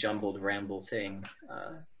long jumbled ramble thing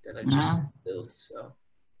that I just built. So.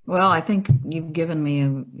 Well, I think you've given me,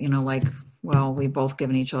 you know, like, well, we've both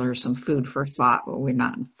given each other some food for thought, but we're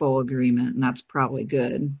not in full agreement, and that's probably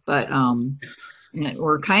good. But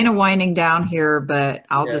we're kind of winding down here, but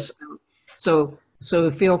I'll just, so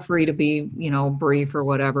feel free to be, you know, brief or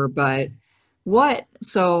whatever. But what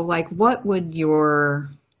would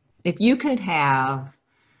if you could have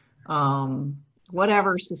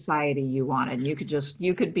whatever society you wanted, you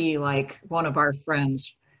could be like one of our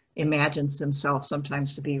friends imagines himself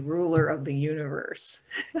sometimes to be ruler of the universe.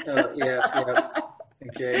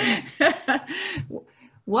 Okay.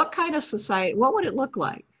 What kind of society, what would it look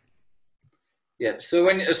like? Yeah, so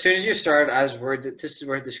as soon as you started, I was worried that this is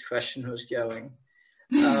where this question was going.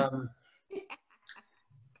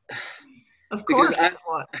 Of course.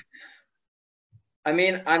 I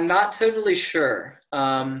mean, I'm not totally sure,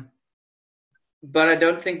 but I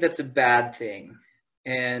don't think that's a bad thing.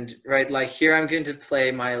 And right, like here I'm going to play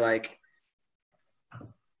my like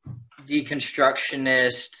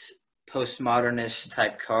deconstructionist, postmodernist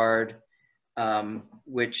type card,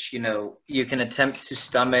 which, you know, you can attempt to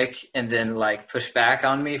stomach and then like push back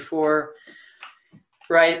on me for,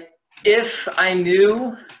 right? If I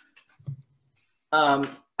knew,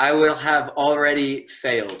 I will have already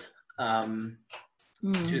failed to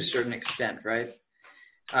a certain extent, right?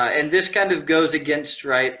 And this kind of goes against,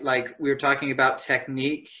 right, like we were talking about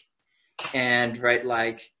technique and, right,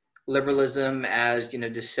 like liberalism as, you know,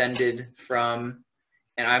 descended from,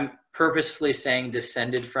 and I'm purposefully saying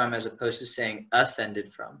descended from as opposed to saying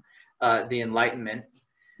ascended from the Enlightenment.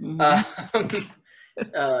 As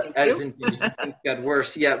in things got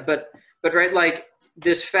worse. Yeah, but right, like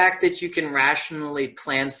this fact that you can rationally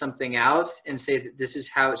plan something out and say that this is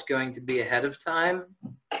how it's going to be ahead of time.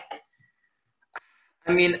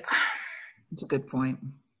 I mean, that's a good point.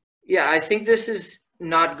 Yeah, I think this is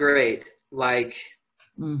not great. Like,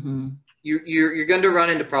 you're going to run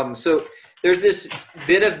into problems. So there's this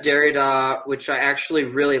bit of Derrida which I actually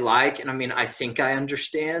really like, and I mean, I think I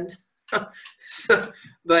understand.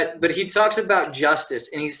 But he talks about justice,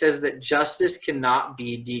 and he says that justice cannot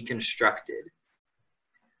be deconstructed,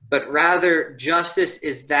 but rather justice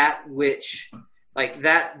is that which, like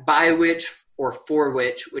that by which or for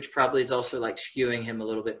which probably is also like skewing him a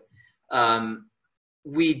little bit,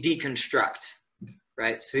 we deconstruct,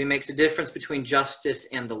 right? So he makes a difference between justice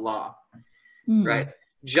and the law, right?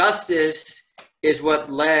 Justice is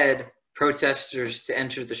what led protesters to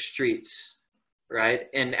enter the streets, right?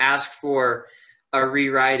 And ask for a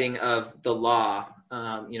rewriting of the law,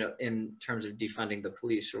 you know, in terms of defunding the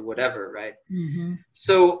police or whatever, right?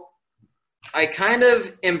 So I kind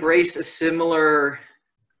of embrace a similar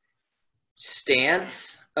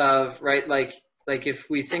stance of, right, like if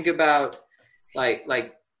we think about like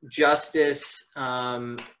justice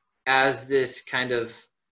as this kind of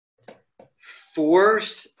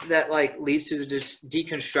force that like leads to the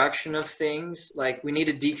deconstruction of things, like we need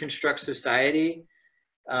to deconstruct society,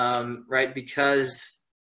 right? Because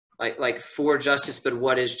like for justice, but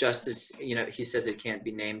what is justice? You know, he says it can't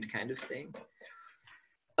be named, kind of thing.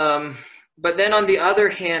 But then on the other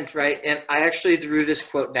hand, right, and I actually threw this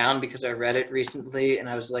quote down because I read it recently and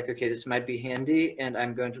I was like, okay, this might be handy and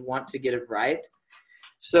I'm going to want to get it right.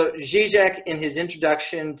 So Zizek, in his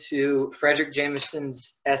introduction to Frederick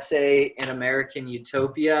Jameson's essay, An American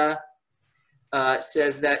Utopia,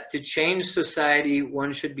 says that to change society,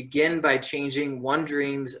 one should begin by changing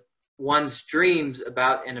one's dreams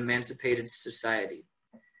about an emancipated society.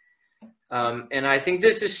 And I think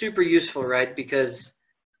this is super useful, right? Because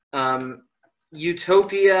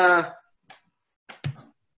utopia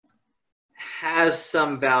has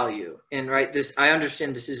some value, and right, this, I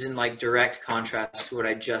understand this is in like direct contrast to what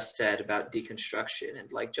I just said about deconstruction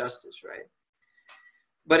and like justice, right?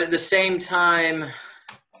 But at the same time,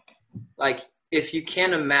 like, if you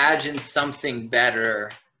can imagine something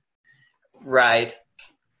better, right,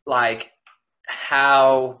 like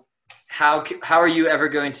how are you ever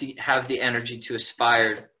going to have the energy to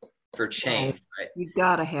aspire for change, right? You've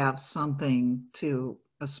got to have something to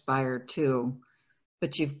aspire to,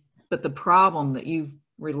 but the problem that you've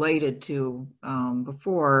related to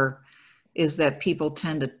before is that people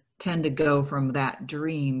tend to go from that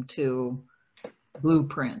dream to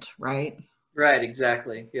blueprint, right? Right,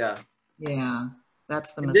 exactly. Yeah. Yeah,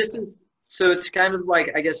 that's the mistake. So it's kind of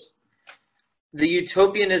like, I guess, the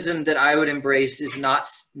utopianism that I would embrace is not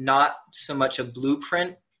so much a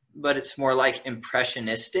blueprint, but it's more like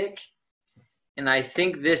impressionistic. And I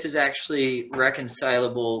think this is actually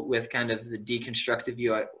reconcilable with kind of the deconstructive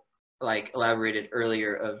view I like elaborated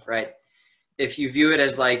earlier of, right, if you view it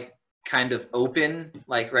as like kind of open,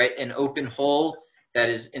 like, right, an open whole that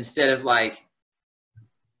is, instead of like,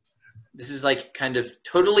 this is like kind of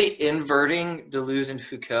totally inverting Deleuze and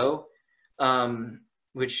Foucault,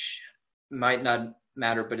 which might not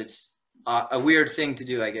matter, but it's a weird thing to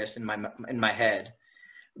do, I guess, in my head.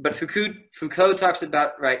 But Foucault talks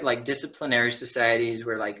about, right, like disciplinary societies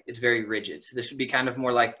where like it's very rigid. So this would be kind of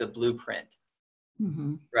more like the blueprint,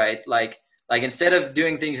 right? Like instead of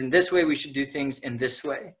doing things in this way, we should do things in this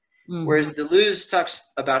way. Whereas Deleuze talks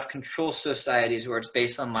about control societies where it's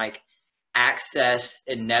based on like access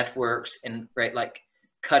and networks and, right, like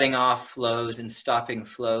cutting off flows and stopping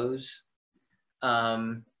flows.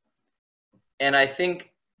 And I think,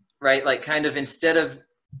 right, like kind of instead of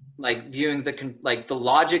like viewing the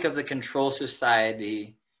logic of the control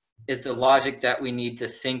society is the logic that we need to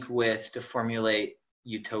think with to formulate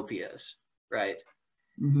utopias, right?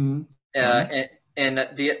 And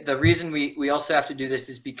the reason we also have to do this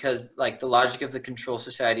is because like the logic of the control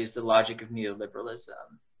society is the logic of neoliberalism,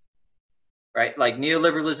 right? Like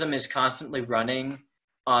neoliberalism is constantly running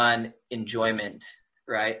on enjoyment,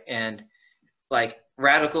 right? And like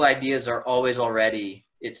radical ideas are always already,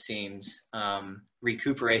 it seems,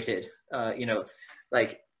 recuperated. You know,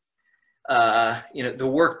 like, you know, the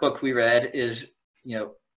workbook we read is, you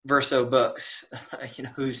know, Verso Books, you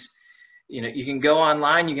know, who's, you know, you can go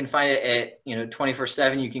online, you can find it at, you know,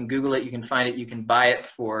 24/7, you can Google it, you can find it, you can buy it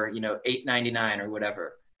for, you know, $8.99 or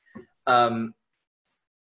whatever.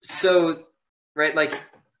 So, right, like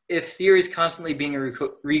if theory is constantly being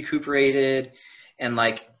recuperated and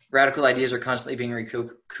like radical ideas are constantly being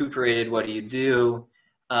recuperated, what do you do?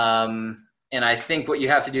 And I think what you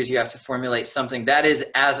have to do is you have to formulate something that is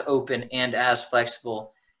as open and as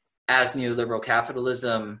flexible as neoliberal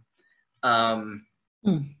capitalism.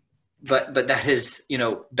 But that is, you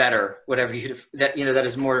know, better, whatever that, you know, that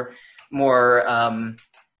is more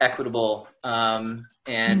equitable,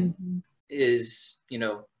 and is, you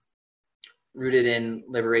know, rooted in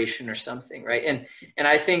liberation or something, right? And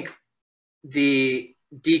I think the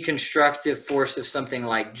deconstructive force of something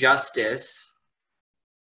like justice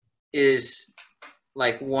is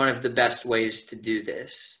like one of the best ways to do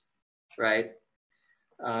this, right?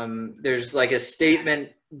 There's like a statement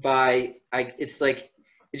by,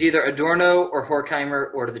 it's either Adorno or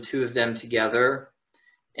Horkheimer or the two of them together,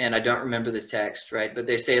 and I don't remember the text, right? But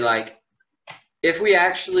they say like, if we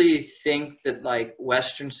actually think that like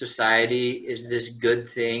Western society is this good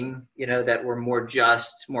thing, you know, that we're more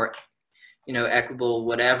just, more, you know, equitable,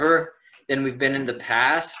 whatever, than we've been in the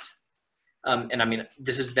past. And I mean,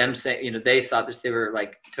 this is them saying, you know, they thought this, they were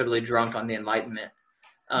like totally drunk on the Enlightenment.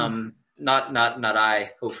 Not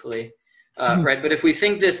I, hopefully. Right, but if we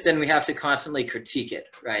think this, then we have to constantly critique it,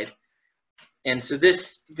 right? And so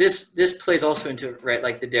this plays also into, right,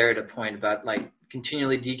 like the Derrida point about like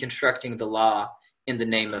continually deconstructing the law in the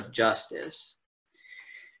name of justice.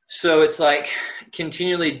 So it's like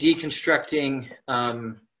continually deconstructing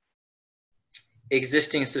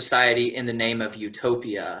existing society in the name of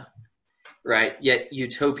utopia, right? Yet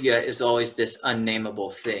utopia is always this unnameable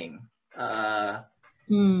thing. So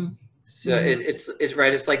it's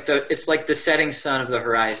right. It's like the setting sun of the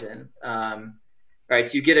horizon, right?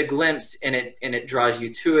 So you get a glimpse and it draws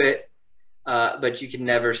you to it, but you can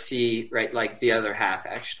never see, right, like the other half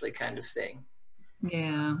actually, kind of thing.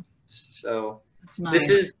 Yeah. So That's nice. this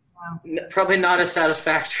is probably not a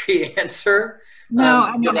satisfactory answer. No,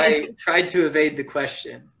 I mean, because I tried to evade the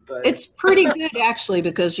question. But it's pretty good actually,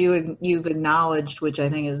 because you've acknowledged, which I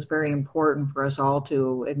think is very important for us all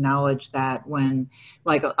to acknowledge, that when,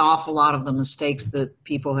 like, an awful lot of the mistakes that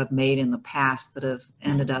people have made in the past that have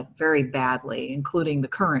ended up very badly, including the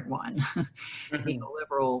current one,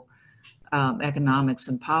 neoliberal economics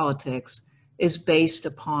and politics, is based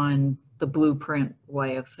upon the blueprint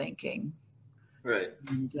way of thinking. right.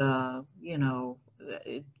 And you know,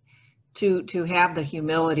 to have the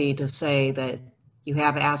humility to say that you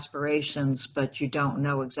have aspirations, but you don't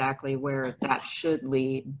know exactly where that should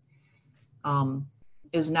lead,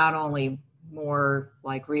 is not only more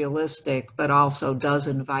like realistic, but also does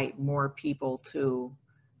invite more people to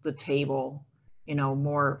the table. You know,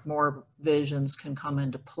 more visions can come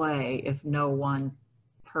into play if no one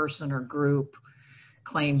person or group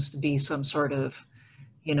claims to be some sort of,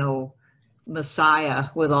 you know, messiah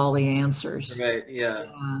with all the answers. Right. Yeah.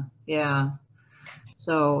 Yeah.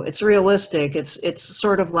 So it's realistic. It's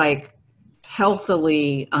sort of like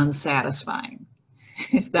healthily unsatisfying,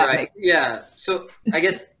 if that Right. makes Yeah. So I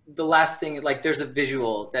guess the last thing, like, there's a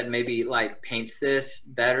visual that maybe like paints this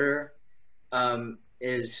better.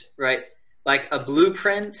 Is right. Like a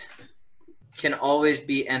blueprint can always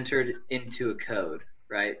be entered into a code,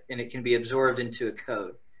 right? And it can be absorbed into a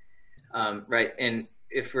code, right? And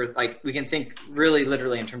if we're like, we can think really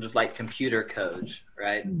literally in terms of like computer codes,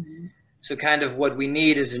 right? Mm-hmm. So kind of what we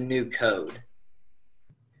need is a new code.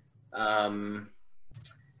 And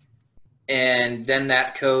then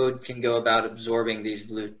that code can go about absorbing these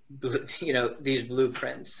these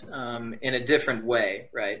blueprints in a different way,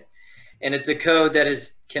 right? And it's a code that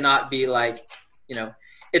cannot be like,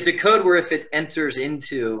 it's a code where if it enters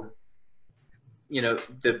into,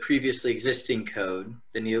 the previously existing code,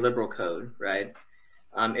 the neoliberal code, right?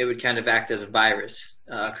 It would kind of act as a virus,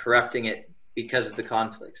 corrupting it because of the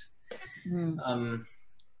conflicts. Mm.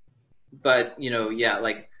 But yeah,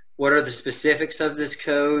 like, what are the specifics of this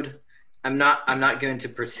code? I'm not going to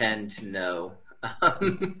pretend to know.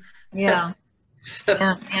 Yeah. So,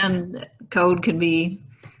 And code can be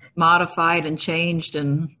modified and changed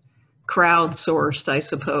and crowdsourced, I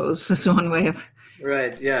suppose, is one way of.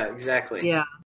 right. Yeah. Exactly. Yeah.